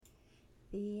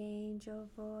The angel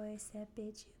voice that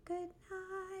bids you good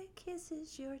night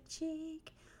kisses your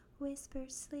cheek,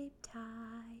 whispers sleep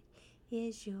tight,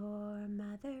 is your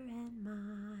mother and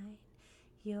mine,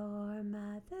 your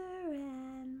mother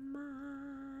and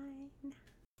mine.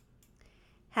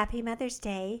 Happy Mother's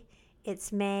Day.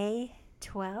 It's May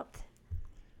 12th,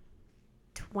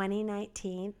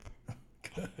 2019.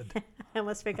 Good. I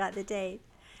almost forgot the date.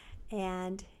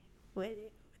 And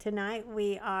tonight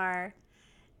we are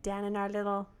down in our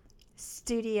little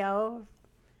studio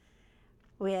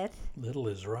with Little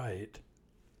is right.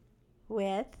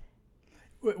 with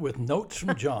With notes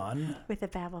from John. with a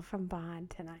babble from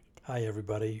Bond tonight. Hi,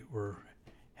 everybody. We're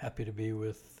happy to be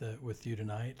with you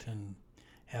tonight, and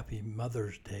happy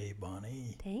Mother's Day,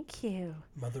 Bonnie. Thank you.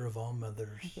 Mother of all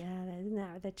mothers. Yeah, isn't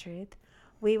that the truth?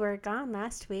 We were gone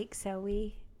last week, so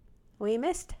we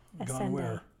missed a Gone Sunday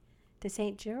where? to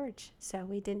St. George. So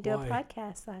we didn't do Why? a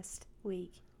podcast last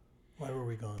week Why were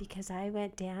we gone? because I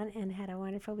went down and had a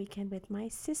wonderful weekend with my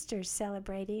sisters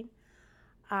celebrating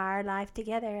our life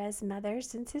together as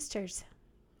mothers and sisters.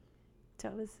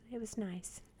 So it was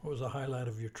nice What was the highlight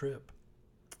of your trip?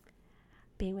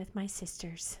 being with my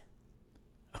sisters.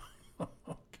 Okay.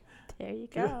 There you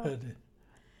go.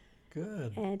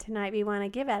 Good. And tonight we want to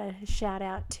give out a shout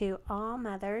out to all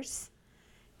mothers,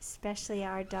 especially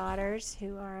our daughters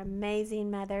who are amazing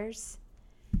mothers.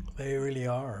 They really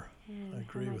are. And I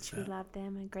agree how with much we that. love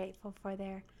them and grateful for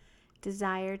their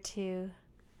desire to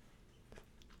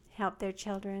help their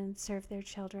children, serve their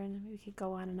children. We could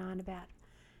go on and on about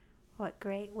what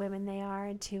great women they are,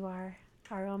 and to our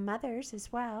own mothers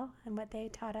as well, and what they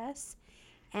taught us,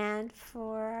 and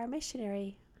for our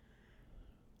missionary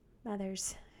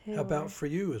mothers who How are about for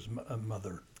you as a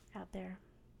mother? out there.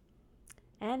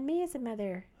 And me as a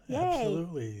mother. Yay!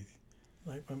 Absolutely.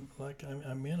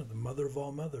 I'm in it, the mother of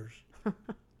all mothers. I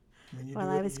mean, you Well,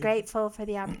 do I it- was you- grateful for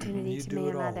the opportunity You to do be a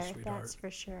it all, mother. sweetheart. That's for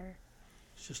sure.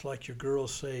 It's just like your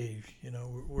girls say,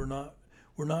 we're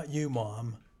not you,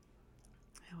 Mom.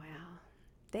 Well,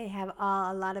 they have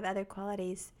a lot of other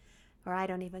qualities, or I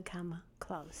don't even come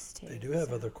close to. They do have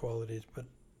so. other qualities, but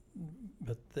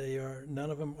none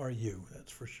of them are you.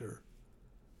 That's for sure.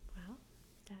 Well,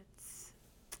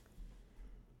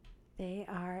 they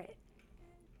are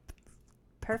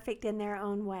perfect in their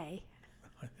own way.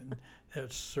 And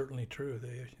that's certainly true.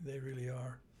 They really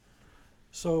are.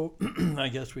 So I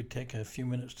guess we'd take a few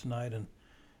minutes tonight, and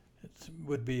it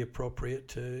would be appropriate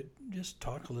to just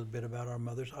talk a little bit about our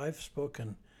mothers. I've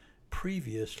spoken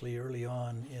previously, early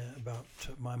on, about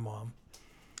my mom,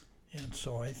 and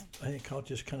so I think I'll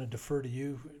just kind of defer to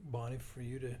you, Bonnie, for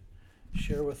you to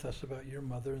share with us about your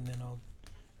mother, and then I'll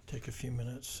take a few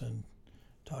minutes and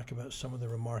talk about some of the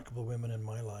remarkable women in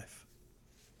my life.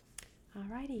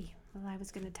 Alrighty. Well, I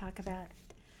was going to talk about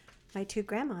my two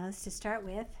grandmas to start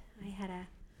with. I had a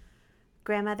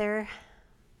grandmother,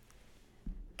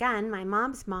 Gunn, my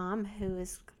mom's mom, who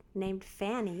was named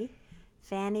Fanny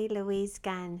Louise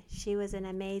Gunn. She was an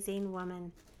amazing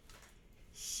woman.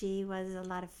 She was a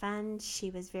lot of fun. She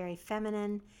was very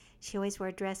feminine. She always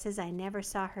wore dresses. I never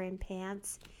saw her in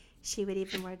pants. She would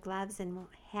even wear gloves and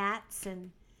hats,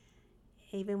 and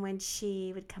even when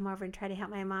she would come over and try to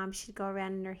help my mom, she'd go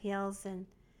around in her heels and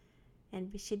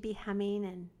she'd be humming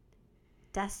and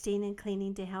dusting and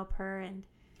cleaning to help her, and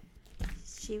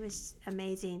she was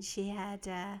amazing. She had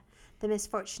the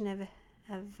misfortune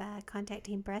of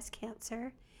contacting breast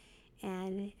cancer,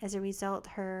 and as a result,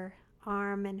 her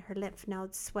arm and her lymph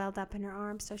nodes swelled up in her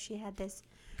arm, so she had this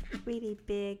really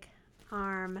big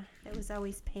arm that was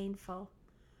always painful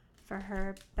for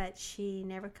her, but she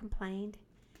never complained.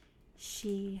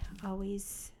 She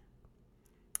always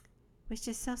was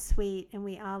just so sweet, and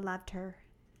we all loved her.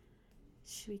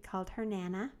 We called her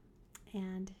Nana,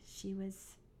 and she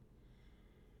was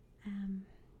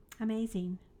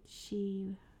amazing.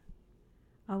 She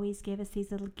always gave us these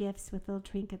little gifts with little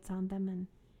trinkets on them. And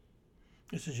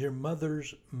This is your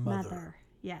mother's mother.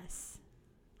 Yes.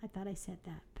 I thought I said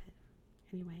that, but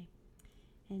anyway.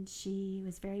 And she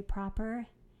was very proper,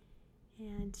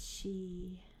 and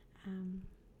she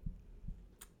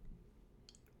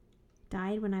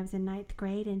died when I was in 9th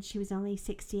grade, and she was only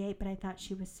 68, but I thought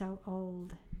she was so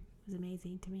old. It was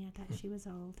amazing to me. I thought she was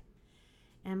old.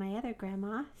 And my other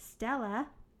grandma, Stella,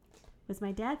 was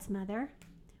my dad's mother.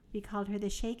 We called her the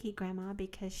shaky grandma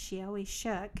because she always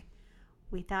shook.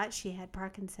 We thought she had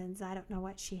Parkinson's. I don't know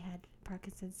what she had,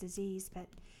 Parkinson's disease, but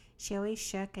she always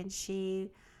shook, and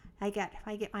I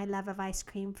get my love of ice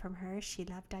cream from her. She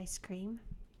loved ice cream.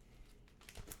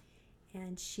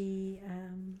 And she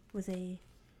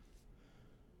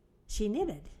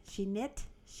knitted. She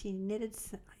knitted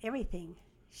everything.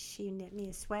 She knit me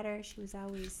a sweater. She was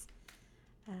always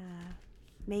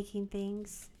making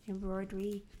things,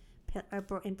 embroidery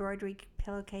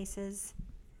pillowcases.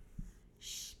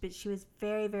 But she was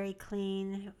very, very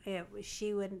clean.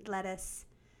 She wouldn't let us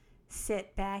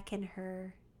sit back in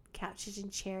her couches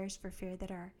and chairs for fear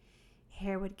that our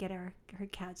hair would get her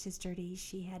couches dirty.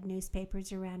 She had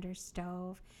newspapers around her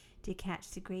stove to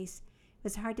catch the grease. It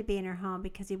was hard to be in her home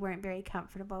because we weren't very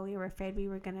comfortable. We were afraid we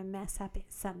were going to mess up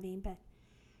something, but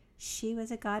she was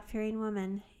a God-fearing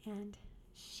woman, and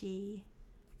she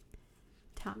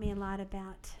taught me a lot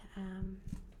about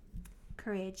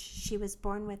courage. She was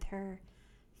born with her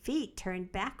feet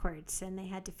turned backwards, and they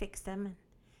had to fix them.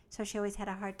 So she always had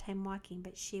a hard time walking,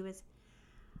 but she was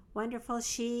wonderful.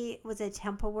 She was a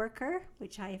temple worker,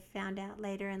 which I found out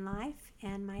later in life,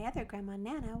 and my other grandma,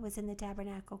 Nana, was in the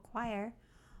Tabernacle Choir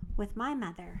with my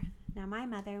mother. Now, my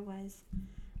mother was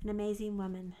an amazing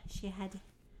woman. She had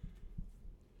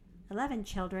 11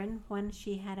 children. One,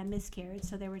 she had a miscarriage,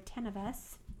 so there were 10 of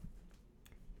us.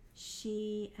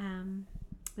 She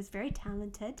was very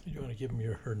talented. You want to give me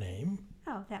her name?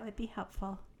 Oh, that would be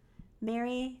helpful.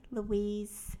 Mary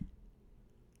Louise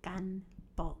Gunn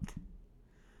Bolt.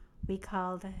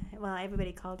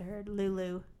 Everybody called her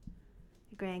Lulu.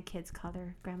 The grandkids called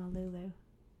her Grandma Lulu.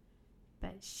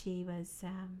 But she was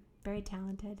very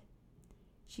talented.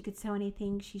 She could sew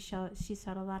anything. She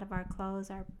sewed a lot of our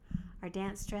clothes, our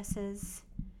dance dresses.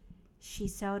 She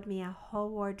sewed me a whole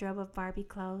wardrobe of Barbie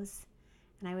clothes,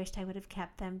 and I wished I would have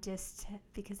kept them just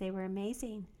because they were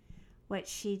amazing. How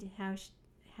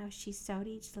she sewed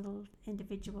each little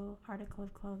individual article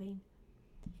of clothing.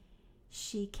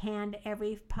 She canned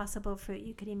every possible fruit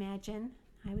you could imagine.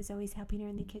 I was always helping her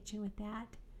in the kitchen with that.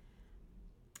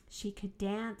 She could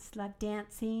dance, loved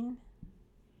dancing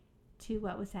to,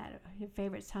 what was that, your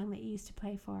favorite song that you used to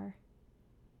play for?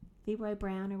 Leroy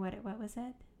Brown, or what was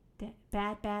it?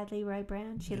 Bad Leroy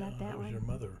Brown. She loved that one. That was your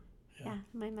mother. Yeah,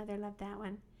 my mother loved that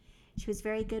one. She was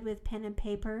very good with pen and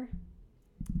paper.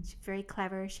 She's very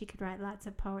clever. She could write lots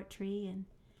of poetry,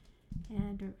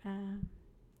 and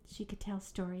she could tell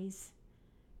stories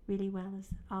really well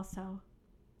also.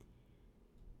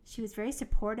 She was very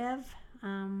supportive.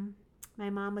 My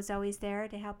mom was always there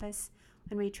to help us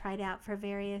when we tried out for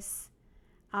various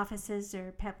offices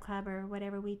or pep club or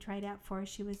whatever we tried out for.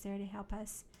 She was there to help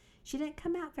us. She didn't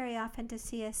come out very often to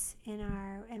see us in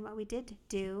what we did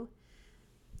do,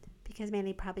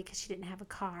 mainly probably because she didn't have a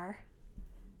car.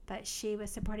 But she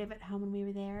was supportive at home when we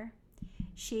were there.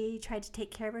 She tried to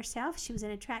take care of herself. She was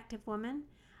an attractive woman.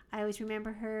 I always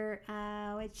remember her.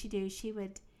 What'd she do? She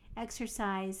would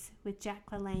exercise with Jack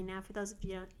LaLanne. Now, for those of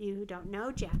you who don't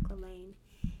know Jack LaLanne,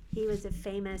 he was a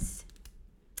famous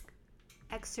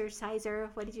exerciser.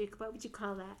 What would you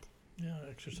call that? Yeah,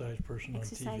 exercise person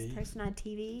on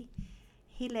TV.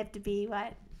 He lived to be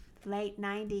late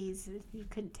 90s. You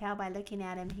couldn't tell by looking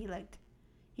at him.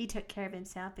 He took care of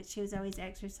himself, but she was always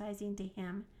exercising to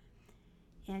him.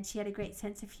 And she had a great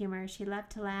sense of humor. She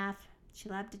loved to laugh. She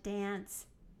loved to dance.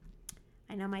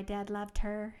 I know my dad loved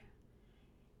her.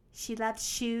 She loved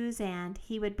shoes, and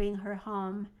he would bring her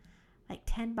home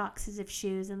 10 boxes of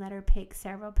shoes and let her pick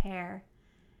several pair.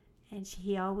 And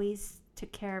he always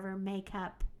took care of her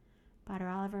makeup, bought her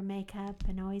all of her makeup,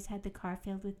 and always had the car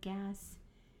filled with gas.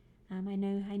 I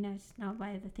know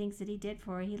by the things that he did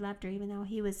for her. He loved her, even though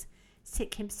he was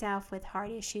sick himself with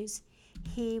heart issues.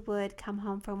 He would come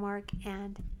home from work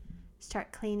and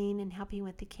start cleaning and helping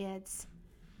with the kids.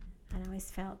 I always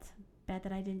felt bad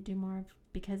that I didn't do more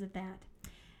because of that.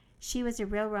 She was a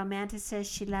real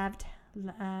romanticist. She loved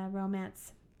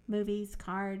romance movies,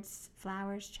 cards,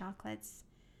 flowers, chocolates.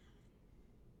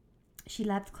 She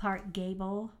loved Clark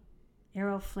Gable,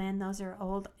 Errol Flynn. Those are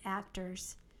old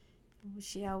actors.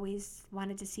 She always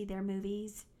wanted to see their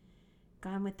movies.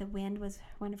 Gone with the Wind was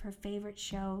one of her favorite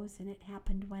shows, and it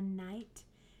happened one night.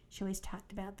 She always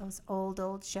talked about those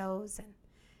old shows. And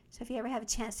so if you ever have a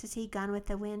chance to see Gone with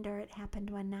the Wind or It Happened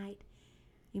One Night,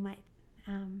 you might,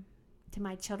 to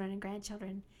my children and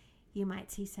grandchildren, you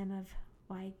might see some of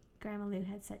why Grandma Lou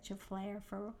had such a flair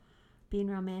for being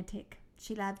romantic.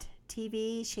 She loved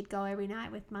TV. She'd go every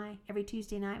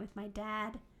Tuesday night with my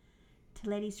dad to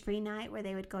Ladies Free Night, where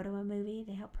they would go to a movie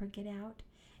to help her get out.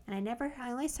 And I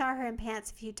only saw her in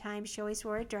pants a few times. She always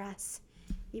wore a dress,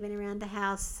 even around the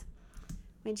house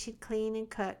when she'd clean and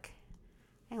cook.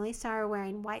 I only saw her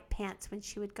wearing white pants when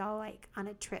she would go on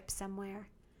a trip somewhere.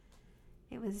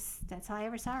 That's all I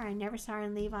ever saw her. I never saw her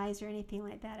in Levi's or anything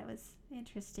like that. It was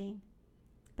interesting.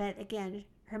 But again,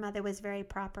 her mother was very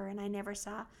proper, and I never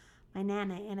saw my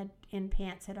Nana in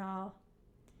pants at all.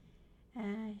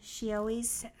 She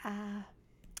always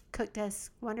cooked us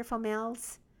wonderful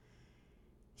meals.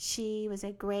 She was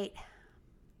a great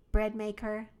bread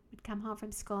maker. We'd come home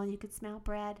from school and you could smell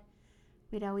bread.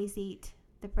 We'd always eat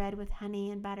the bread with honey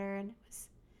and butter, and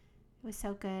it was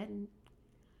so good. And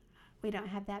we don't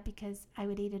have that because I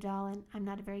would eat it all, and I'm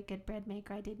not a very good bread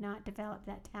maker. I did not develop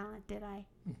that talent, did I?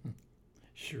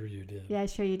 Sure you did. Yeah,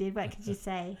 sure you did. What could you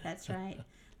say? That's right.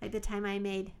 Like the time I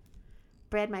made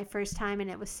bread my first time, and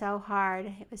it was so hard.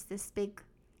 It was this big,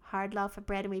 hard loaf of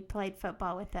bread, and we played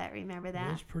football with that. Remember that?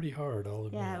 It was pretty hard, I'll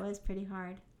admit. Yeah, it was pretty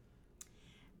hard.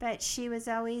 But she was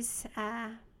always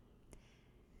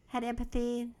had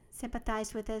empathy,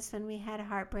 sympathized with us when we had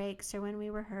heartbreaks or when we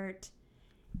were hurt.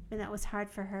 When that was hard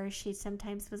for her, she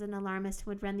sometimes was an alarmist,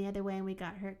 would run the other way, and we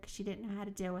got hurt because she didn't know how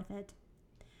to deal with it.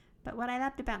 But what I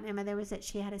loved about my mother was that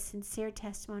she had a sincere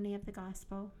testimony of the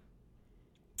gospel.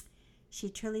 She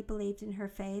truly believed in her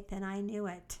faith, and I knew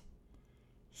it.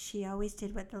 She always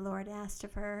did what the Lord asked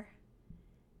of her,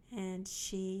 and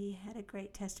she had a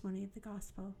great testimony of the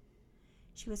gospel.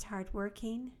 She was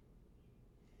hardworking,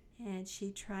 and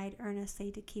she tried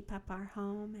earnestly to keep up our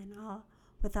home and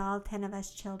with all 10 of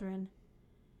us children.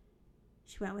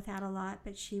 She went without a lot,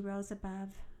 but she rose above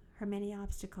her many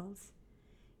obstacles.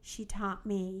 She taught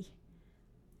me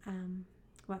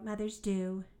what mothers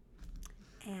do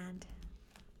and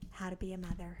how to be a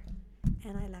mother,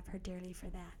 and I love her dearly for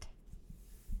that.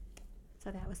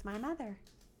 So that was my mother.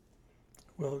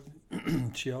 Well,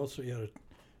 she also, you had to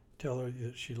tell her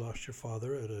that she lost your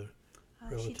father at a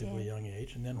relatively young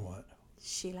age, and then what?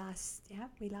 We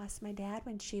lost my dad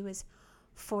when she was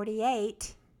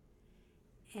 48,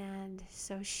 and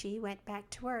so she went back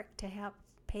to work to help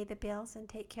pay the bills and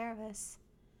take care of us.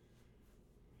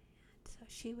 So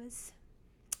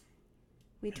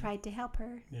we tried to help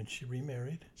her. And she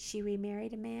remarried? She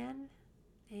remarried a man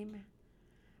named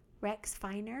Rex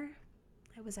Feiner.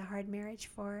 It was a hard marriage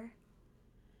for her.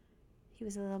 He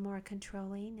was a little more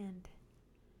controlling,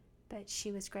 but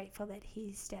she was grateful that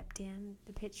he stepped in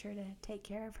the picture to take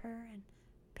care of her and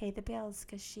pay the bills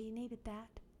because she needed that.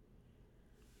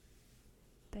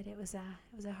 But it was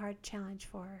a hard challenge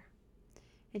for her.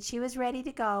 And she was ready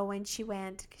to go when she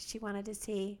went because she wanted to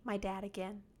see my dad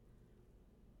again.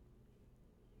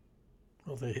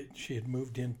 Well, she had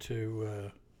moved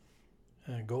into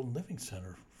Golden Living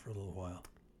Center for a little while.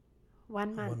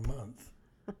 1 month. 1 month.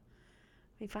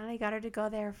 We finally got her to go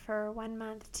there for 1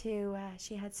 month too.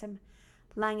 She had some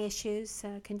lung issues,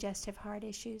 congestive heart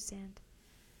issues, and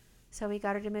so we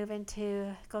got her to move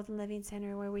into Golden Living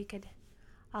Center where we could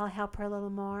all help her a little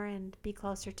more and be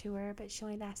closer to her, but she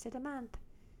only lasted a month.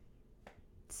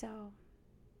 So,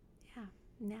 yeah,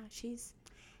 now she's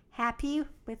happy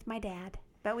with my dad,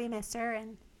 but we miss her,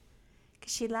 and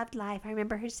because she loved life. I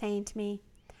remember her saying to me,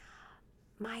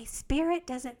 "My spirit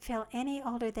doesn't feel any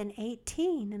older than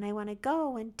 18, and I want to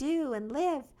go and do and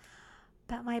live,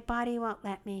 but my body won't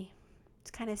let me."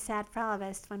 It's kind of sad for all of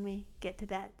us when we get to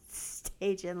that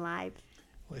stage in life.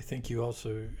 Well, I think you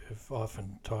also have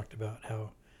often talked about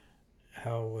how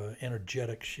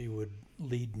energetic she would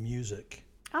lead music.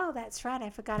 Oh, that's right. I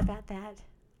forgot about that.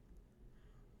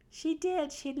 She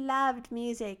did. She loved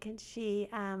music, and she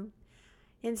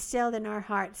instilled in our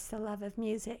hearts the love of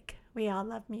music. We all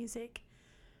love music.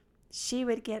 She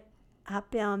would get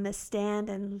up on the stand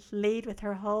and lead with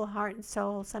her whole heart and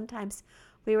soul. Sometimes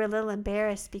we were a little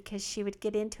embarrassed because she would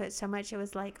get into it so much it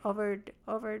was like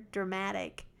over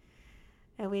dramatic,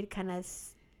 and we'd kind of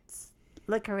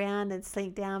look around and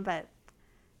slink down. But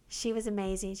she was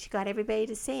amazing. She got everybody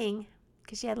to sing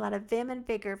because she had a lot of vim and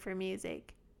vigor for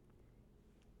music.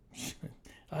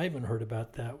 I even heard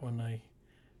about that when I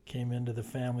came into the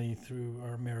family through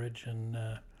our marriage and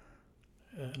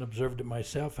observed it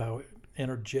myself, how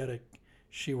energetic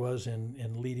she was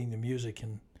in leading the music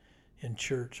in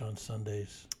church on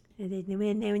Sundays. And then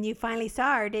when you finally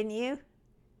saw her, didn't you?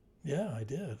 Yeah, I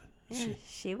did. Yeah,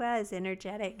 she was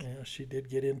energetic. Yeah, she did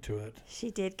get into it. She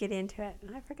did get into it.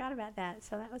 I forgot about that,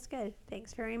 so that was good.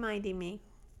 Thanks for reminding me.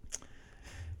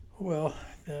 Well,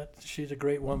 she's a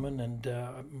great woman, and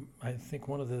I think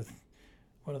one of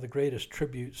the greatest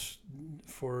tributes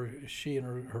for she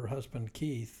and her husband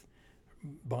Keith,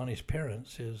 Bonnie's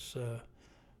parents, is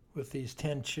with these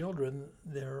 10 children.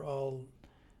 They're all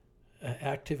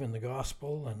active in the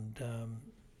gospel and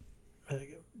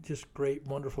just great,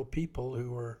 wonderful people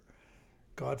who are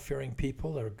God-fearing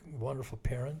people. They're wonderful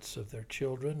parents of their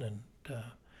children,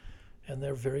 and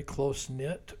they're very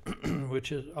close-knit,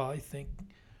 which is, I think,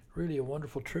 really a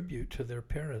wonderful tribute to their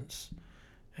parents,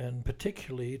 and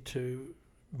particularly to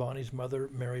Bonnie's mother,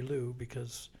 Mary Lou,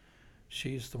 because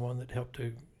she's the one that helped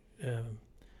to,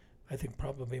 I think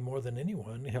probably more than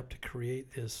anyone, helped to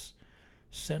create this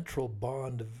central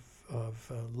bond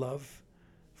of love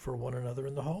for one another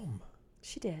in the home.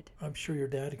 She did. I'm sure your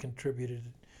dad contributed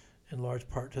in large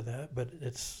part to that, but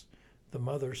it's the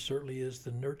mother certainly is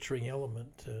the nurturing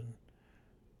element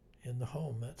in the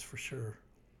home, that's for sure.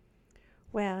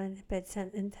 Well, and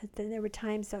there were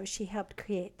times though she helped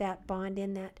create that bond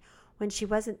in that when she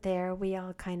wasn't there, we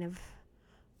all kind of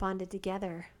bonded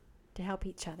together to help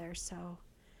each other. So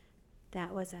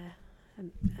that was a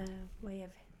way of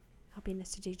helping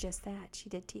us to do just that. She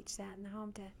did teach that in the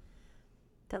home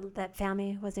that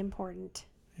family was important.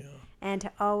 Yeah. And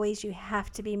to always, you have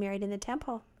to be married in the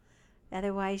temple.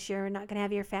 Otherwise, you're not going to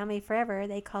have your family forever.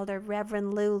 They called her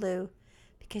Reverend Lulu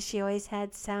because she always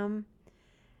had some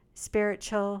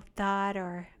spiritual thought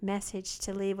or message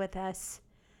to leave with us.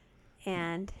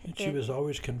 And she was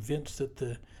always convinced that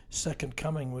the second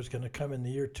coming was going to come in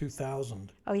the year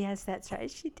 2000. Oh, yes, that's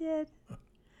right. She did.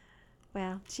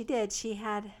 Well, she did. She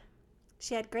had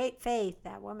great faith,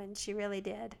 that woman. She really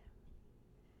did.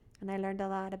 And I learned a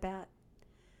lot about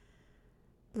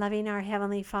loving our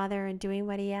Heavenly Father and doing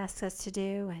what He asks us to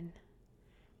do and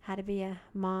how to be a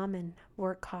mom and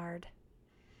work hard.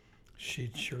 She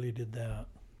surely did that.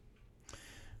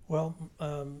 Well,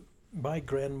 my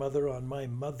grandmother on my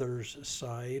mother's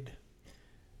side,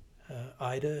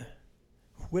 Ida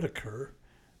Whitaker,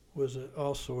 was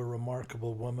also a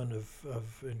remarkable woman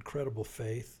of incredible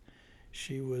faith.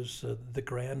 She was the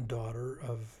granddaughter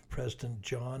of President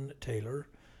John Taylor,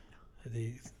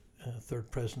 the third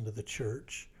president of the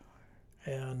church.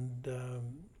 And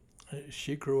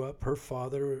she grew up, her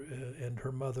father and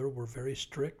her mother were very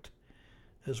strict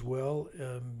as well.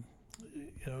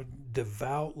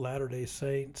 Devout Latter-day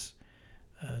Saints,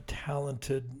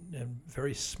 talented and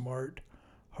very smart,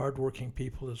 hardworking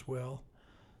people as well.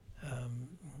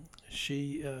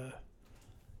 She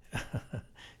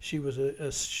was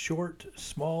a short,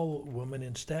 small woman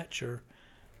in stature,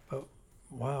 but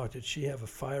wow, did she have a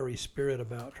fiery spirit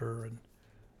about her,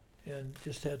 and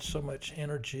just had so much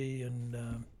energy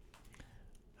and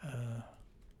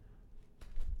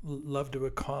loved to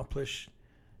accomplish.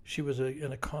 She was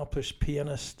an accomplished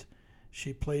pianist.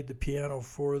 She played the piano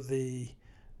for the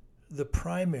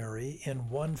primary in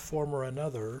one form or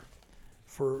another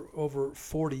for over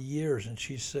 40 years, and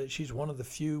she said she's one of the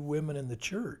few women in the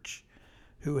church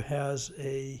who has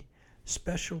a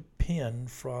special pin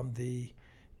from the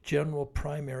general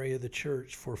primary of the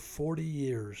church for 40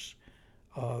 years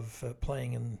of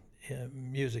playing in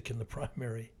music in the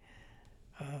primary.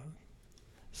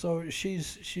 So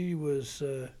she was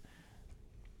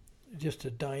just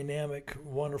a dynamic,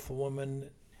 wonderful woman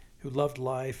who loved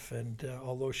life, and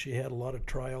although she had a lot of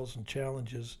trials and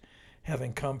challenges,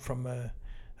 having come from a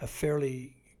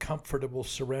fairly comfortable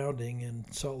surrounding in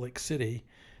Salt Lake City,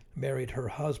 married her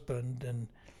husband, and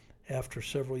after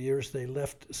several years they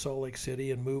left Salt Lake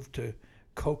City and moved to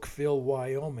Cokeville,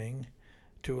 Wyoming,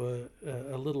 to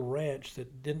a little ranch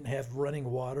that didn't have running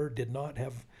water, did not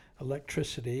have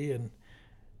electricity, and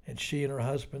she and her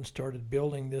husband started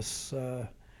building this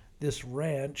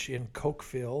ranch in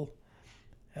Cokeville,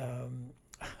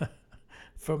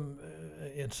 from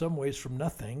in some ways from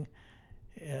nothing,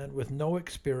 and with no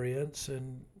experience,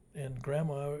 and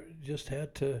Grandma just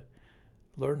had to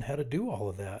learn how to do all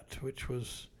of that, which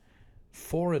was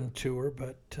foreign to her,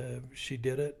 but she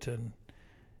did it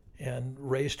and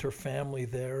raised her family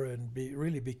there, and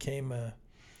really became a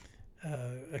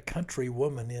country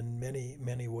woman in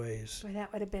many ways. Well,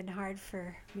 that would have been hard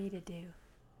for me to do.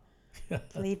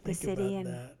 Leave the city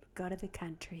and go to the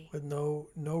country. With no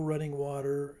running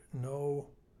water, no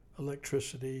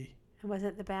electricity. And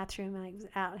wasn't the bathroom like an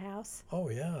outhouse? Oh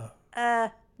yeah.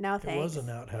 No thanks. It was an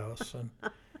outhouse,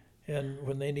 and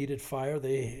when they needed fire,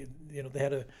 they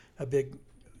had a big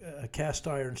cast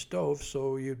iron stove,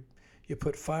 so you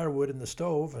put firewood in the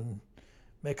stove and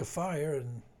make a fire,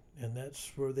 and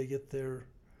that's where they get their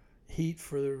heat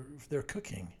for their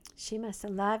cooking. She must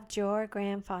have loved your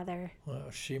grandfather. Well,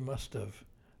 she must have.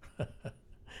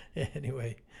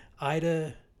 Anyway,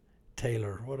 Ida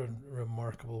Taylor, what a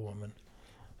remarkable woman.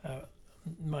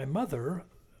 My mother,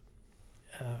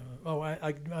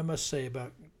 I must say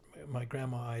about my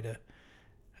grandma Ida,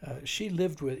 she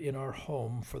lived in our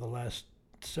home for the last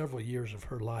several years of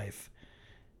her life,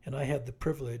 and I had the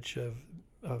privilege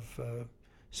of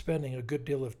spending a good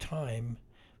deal of time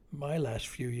my last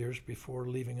few years before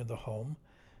leaving the home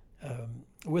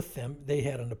with them. They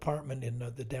had an apartment in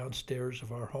the downstairs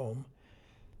of our home,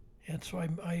 and so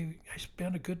I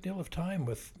spent a good deal of time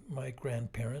with my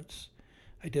grandparents.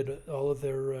 I did all of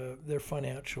their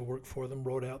financial work for them,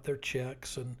 wrote out their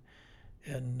checks,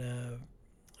 and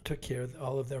took care of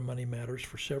all of their money matters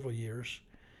for several years.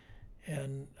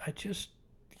 And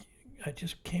I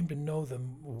just came to know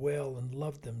them well and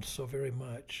loved them so very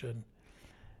much. And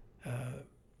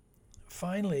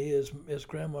finally, as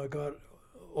Grandma got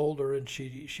older and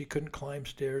she couldn't climb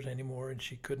stairs anymore and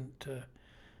she couldn't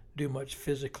do much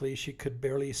physically, she could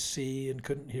barely see and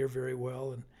couldn't hear very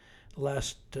well. And the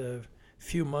last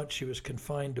few months she was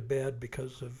confined to bed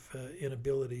because of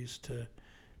inabilities to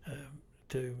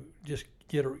just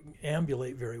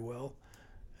ambulate very well.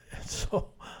 And so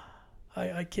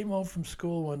I came home from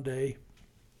school one day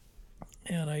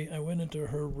and I went into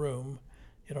her room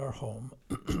in our home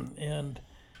and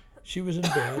she was in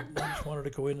bed. I just wanted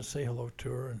to go in and say hello to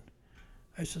her. And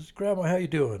I said, Grandma, how you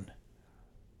doing?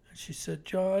 And she said,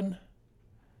 John,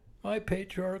 my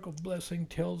patriarchal blessing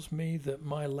tells me that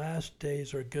my last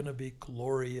days are going to be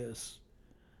glorious.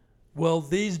 Well,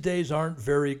 these days aren't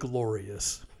very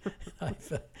glorious.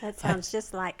 That sounds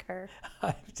just like her.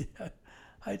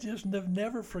 I just have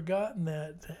never forgotten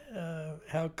that,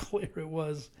 how clear it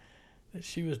was that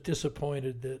she was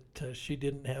disappointed that she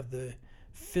didn't have the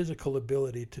physical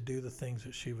ability to do the things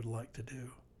that she would like to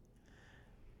do.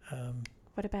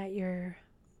 What about your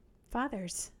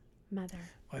father's mother?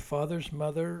 My father's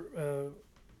mother,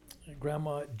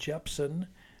 Grandma Jepson,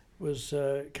 was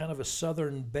kind of a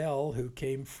Southern belle who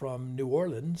came from New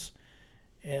Orleans,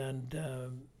 and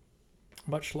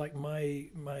much like my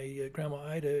Grandma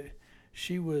Ida,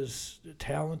 she was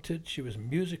talented. She was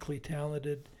musically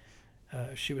talented.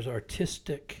 She was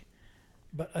artistic,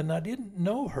 and I didn't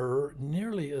know her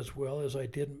nearly as well as I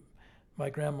did my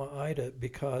Grandma Ida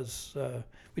because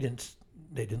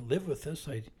they didn't live with us.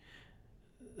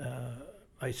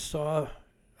 I saw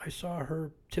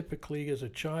her typically as a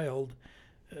child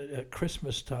at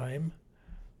Christmas time,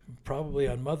 probably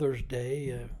on Mother's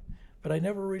Day, but I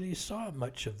never really saw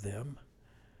much of them.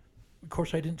 Of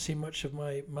course, I didn't see much of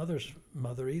my mother's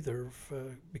mother either,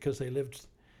 because they lived,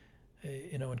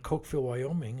 in Cokeville,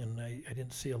 Wyoming, and I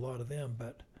didn't see a lot of them.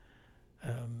 But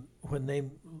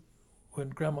when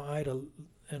Grandma Ida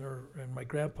and my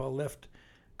grandpa left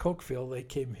Cokeville, they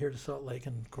came here to Salt Lake,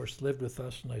 and of course lived with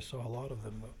us, and I saw a lot of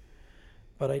them.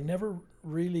 But I never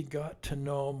really got to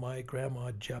know my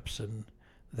Grandma Jepson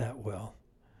that well.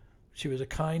 She was a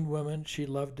kind woman. She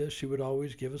loved us. She would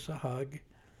always give us a hug.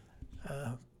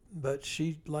 But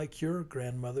she, like your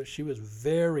grandmother, she was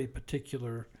very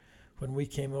particular when we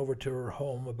came over to her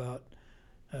home about,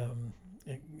 there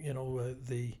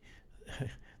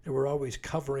were always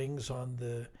coverings on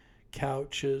the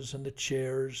couches and the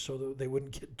chairs so that they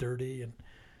wouldn't get dirty. And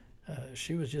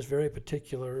she was just very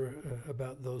particular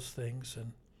about those things.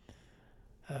 And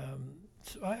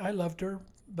so I loved her,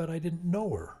 but I didn't know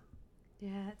her.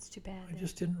 Yeah, that's too bad. I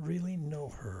just didn't really know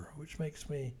her, which makes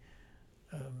me,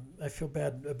 I feel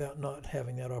bad about not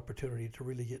having that opportunity to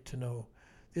really get to know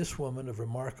this woman of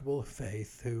remarkable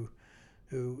faith who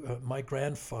my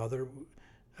grandfather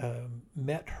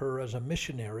met her as a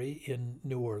missionary in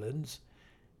New Orleans,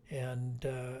 and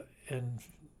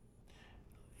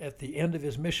at the end of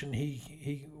his mission,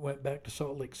 he went back to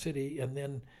Salt Lake City and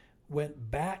then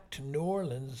went back to New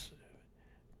Orleans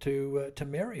to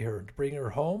marry her, to bring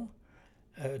her home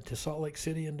to Salt Lake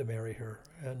City and to marry her.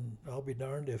 And I'll be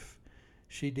darned if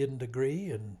she didn't agree.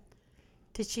 And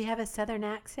did she have a Southern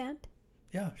accent?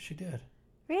 Yeah, she did.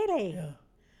 Really? Yeah.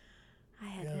 I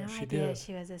had Yeah, no she idea did.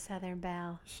 she was a Southern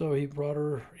belle. So he brought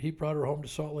her home to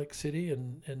Salt Lake City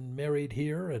and married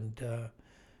here, and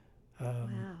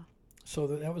Wow, so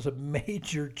that was a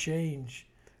major change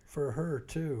for her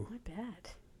too. I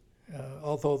bet.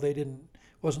 Although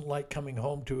wasn't like coming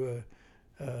home to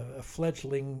a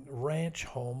fledgling ranch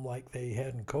home like they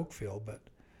had in Cokeville, but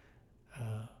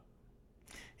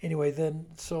anyway,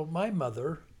 so my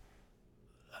mother,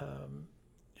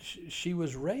 she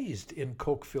was raised in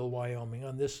Cokeville, Wyoming,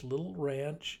 on this little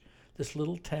ranch, this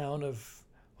little town of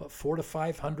 400 to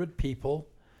 500 people,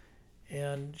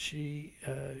 and she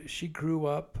grew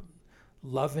up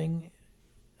loving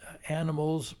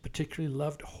animals, particularly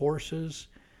loved horses,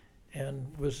 and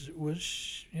was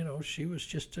she was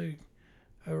just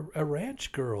a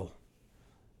ranch girl,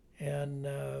 and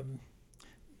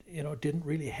didn't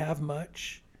really have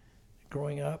much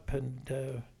growing up,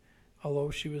 and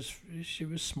although she was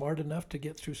smart enough to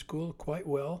get through school quite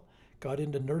well, got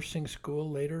into nursing school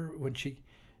later when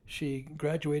she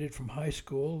graduated from high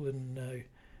school and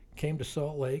came to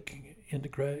Salt Lake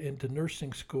into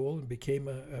nursing school and became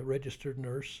a registered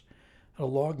nurse. And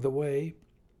along the way,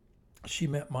 she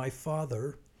met my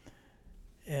father,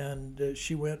 and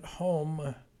she went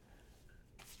home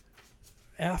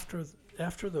after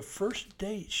the first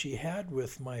date she had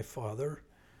with my father.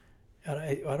 And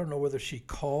I don't know whether she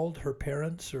called her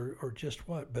parents or just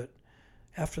what, but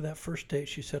after that first date,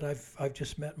 she said, I've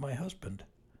just met my husband,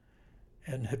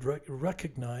 and had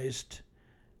recognized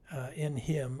in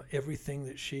him everything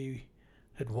that she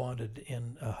had wanted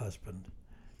in a husband.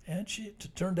 And it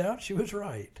turned out she was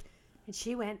right. And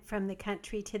she went from the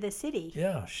country to the city.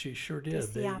 Yeah, she sure did.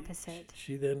 Just the opposite.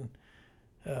 She then,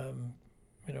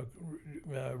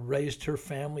 raised her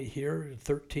family here,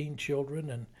 13 children.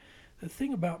 And the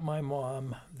thing about my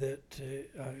mom that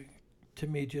to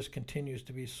me just continues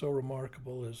to be so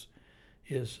remarkable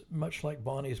is much like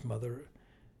Bonnie's mother,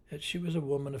 that she was a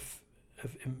woman of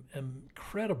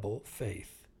incredible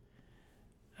faith.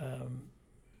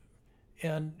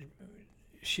 And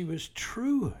she was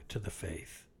true to the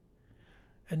faith.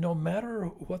 And no matter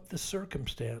what the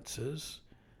circumstances,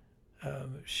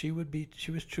 she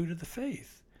was true to the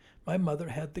faith. My mother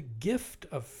had the gift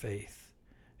of faith.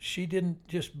 She didn't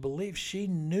just believe, she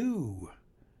knew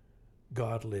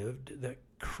God lived, that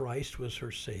Christ was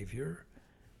her Savior,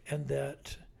 and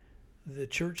that the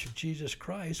Church of Jesus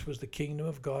Christ was the kingdom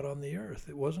of God on the earth.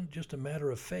 It wasn't just a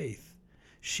matter of faith.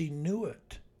 She knew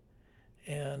it.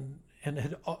 And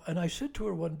I said to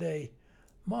her one day,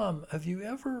 Mom, have you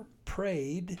ever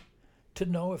prayed to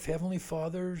know if Heavenly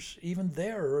Father's even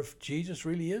there, or if Jesus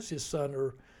really is his son,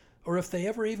 or if they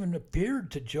ever even appeared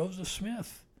to Joseph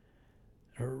Smith?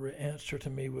 Her answer to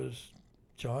me was,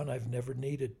 John, I've never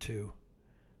needed to.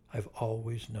 I've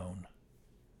always known.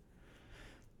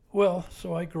 Well,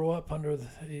 so I grow up under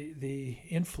the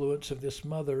influence of this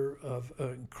mother of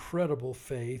incredible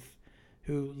faith,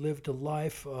 who lived a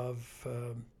life of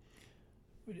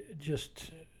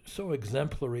just so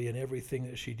exemplary in everything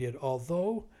that she did.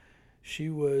 Although she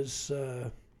was,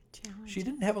 she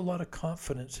didn't have a lot of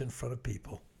confidence in front of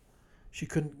people. She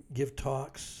couldn't give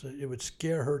talks. It would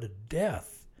scare her to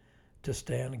death to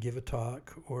stand and give a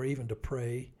talk, or even to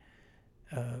pray.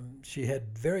 She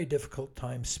had very difficult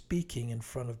time speaking in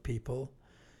front of people.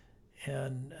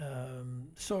 And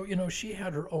so, she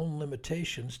had her own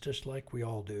limitations, just like we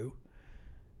all do.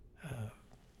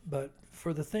 But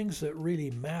for the things that really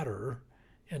matter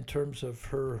in terms of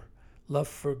her love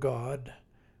for God,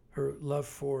 her love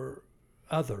for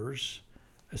others,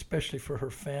 especially for her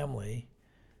family,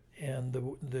 and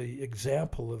the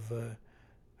example of a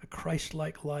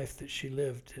Christ-like life that she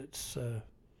lived,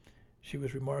 she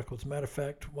was remarkable. As a matter of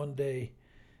fact, one day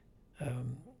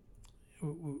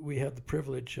we had the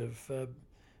privilege of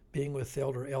being with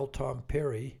Elder L. Tom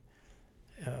Perry,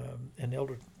 and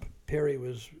Elder Perry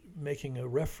was making a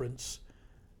reference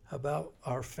about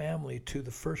our family to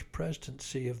the first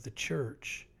presidency of the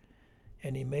church.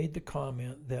 And he made the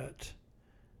comment that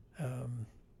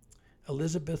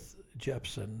Elizabeth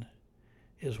Jepson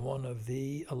is one of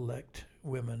the elect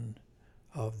women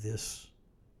of this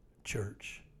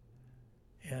church.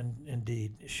 And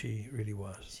indeed, she really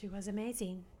was. She was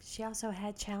amazing. She also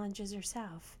had challenges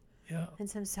herself. Yeah. And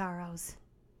some sorrows.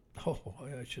 Oh,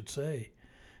 I should say.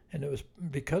 And it was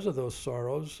because of those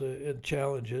sorrows and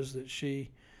challenges that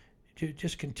she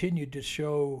just continued to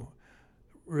show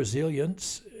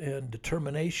resilience and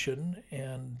determination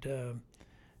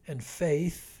and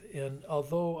faith. And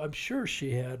although I'm sure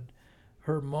she had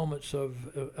her moments of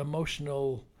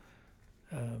emotional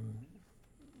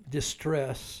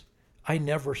distress, I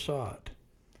never saw it.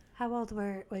 How old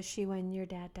was she when your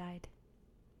dad died?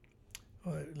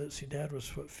 Let's see, Dad was,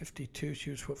 52? She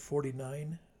was,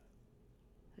 49?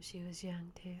 She was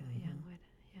young, too, Mm-hmm.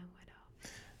 young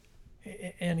widow.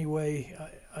 Anyway,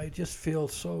 I just feel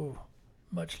so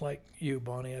much like you,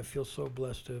 Bonnie. I feel so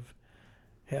blessed to have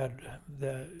had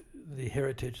the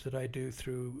heritage that I do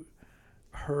through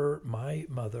her, my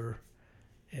mother,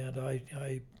 and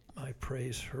I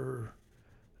praise her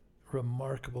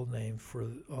remarkable name for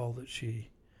all that she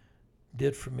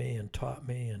did for me and taught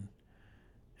me,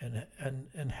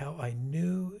 and how I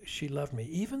knew she loved me,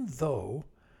 even though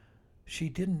she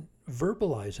didn't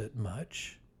verbalize it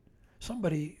much.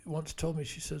 Somebody once told me,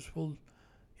 she says, well,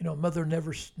 mother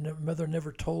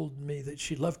never told me that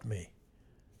she loved me.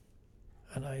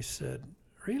 And I said,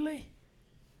 really?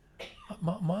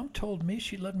 Mom told me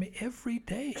she loved me every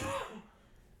day,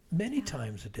 many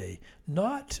times a day,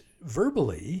 not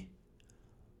verbally,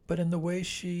 but in the way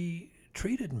she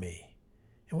treated me,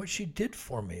 and what she did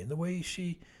for me, and the way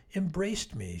she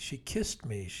embraced me, she kissed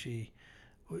me. She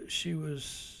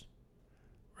was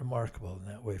remarkable in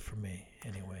that way for me,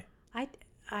 anyway.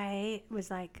 I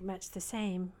was like much the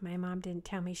same. My mom didn't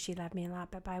tell me she loved me a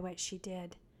lot, but by what she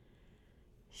did,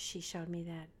 she showed me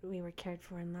that we were cared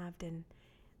for and loved. And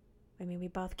I mean, we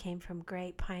both came from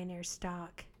great pioneer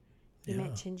stock. You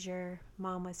mentioned your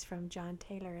mom was from John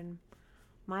Taylor, and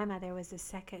my mother was the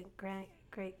second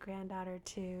great granddaughter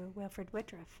to Wilford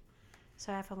Woodruff.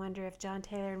 So I often wonder if John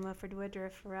Taylor and Wilford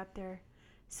Woodruff were up there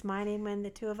smiling when the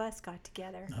two of us got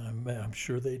together. I'm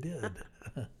sure they did.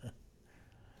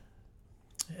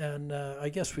 And I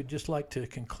guess we'd just like to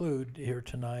conclude here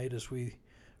tonight as we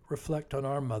reflect on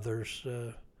our mothers.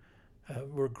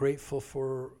 We're grateful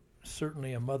for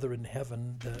certainly a mother in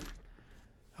heaven that,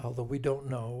 although we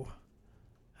don't know,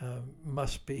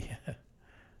 must be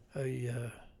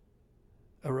a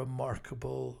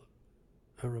remarkable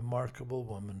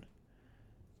woman.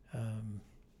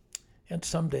 And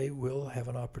someday we'll have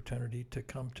an opportunity to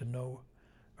come to know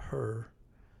her.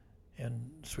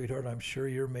 And sweetheart, I'm sure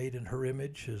you're made in her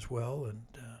image as well. And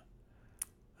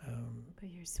But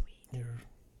you're sweet.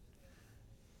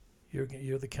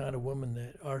 You're the kind of woman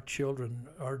that our children,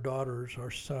 our daughters,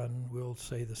 our son will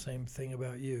say the same thing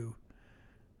about you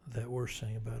that we're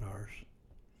saying about ours.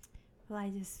 Well,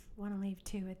 I just want to leave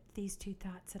too with these two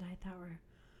thoughts that I thought were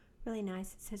really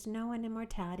nice. It says, no one in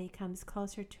mortality comes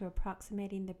closer to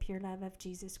approximating the pure love of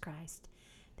Jesus Christ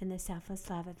than the selfless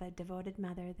love of a devoted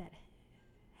mother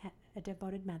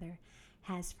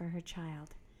has for her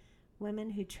child. Women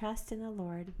who trust in the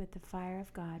Lord with the fire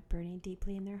of God burning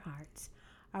deeply in their hearts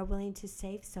are willing to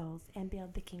save souls and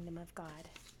build the kingdom of God.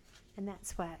 And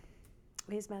that's what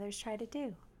these mothers try to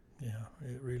do. Yeah,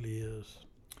 it really is.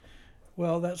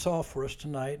 Well, that's all for us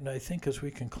tonight, and I think as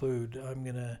we conclude, I'm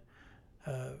gonna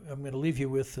leave you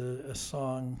with a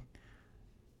song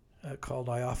called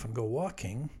 "I Often Go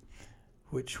Walking,"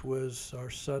 which was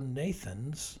our son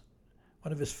Nathan's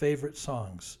one of his favorite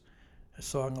songs. A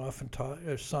song often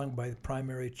sung by the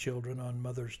primary children on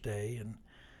Mother's Day, and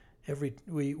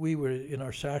we were in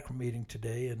our sacrament meeting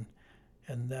today,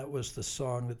 and that was the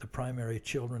song that the primary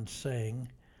children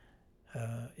sang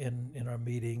in our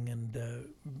meeting, and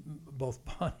both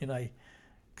Bonnie and I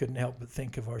couldn't help but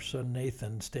think of our son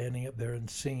Nathan standing up there and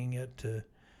singing it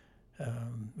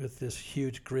with this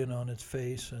huge grin on his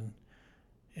face and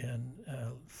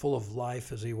full of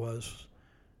life as he was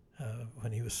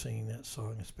when he was singing that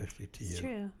song, especially to you. It's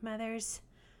true. Mothers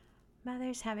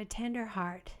have a tender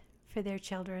heart for their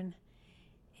children,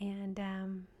 and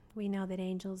we know that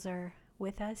angels are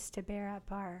with us to bear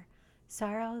up our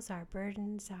sorrows, our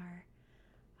burdens, our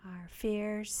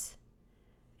fears,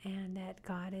 and that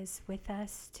God is with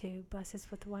us to bless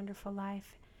us with a wonderful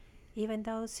life. Even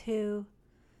those who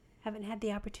haven't had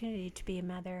the opportunity to be a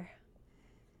mother,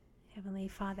 Heavenly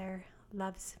Father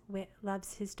loves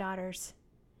his daughters,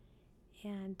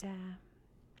 and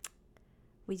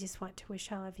we just want to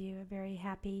wish all of you a very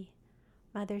happy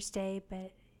Mother's Day,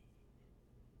 but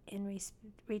in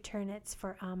return it's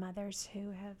for all mothers who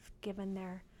have given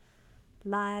their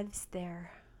lives,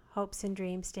 their hopes and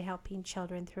dreams to helping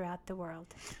children throughout the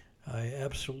world. I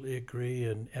absolutely agree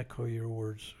and echo your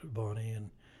words, Bonnie, and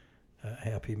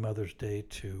happy Mother's Day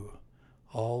to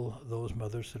all those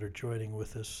mothers that are joining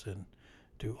with us, and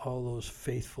to all those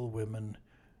faithful women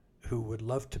who would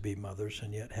love to be mothers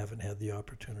and yet haven't had the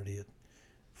opportunity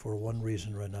for one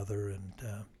reason or another, and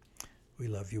we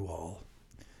love you all.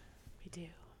 We do.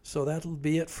 So that'll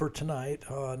be it for tonight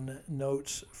on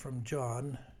Notes from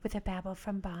John. With a babble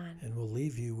from Bon. And we'll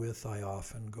leave you with I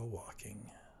Often Go Walking.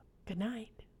 Good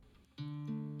night.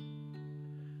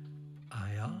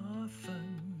 I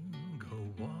often go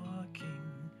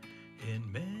walking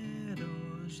in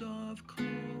meadows of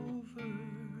clover,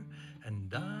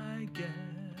 and I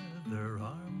gather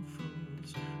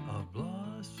armfuls of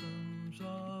blossoms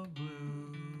of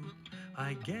blue.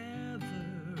 I gather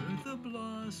the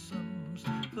blossoms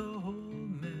the whole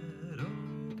meadow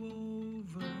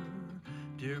over.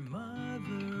 Dear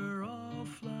mother, all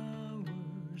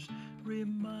flowers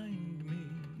remind me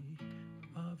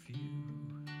of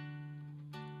you.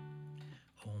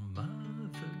 Oh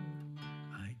mother,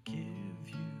 I give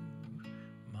you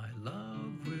my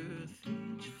love with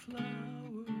each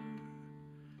flower,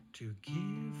 to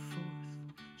give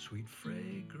forth sweet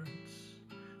fragrance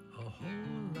a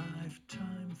whole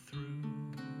lifetime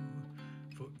through.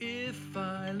 For if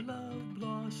I love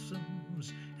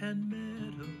blossoms and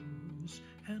meadows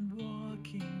and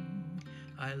walking,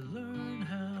 I learn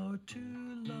how to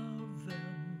love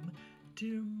them,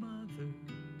 dear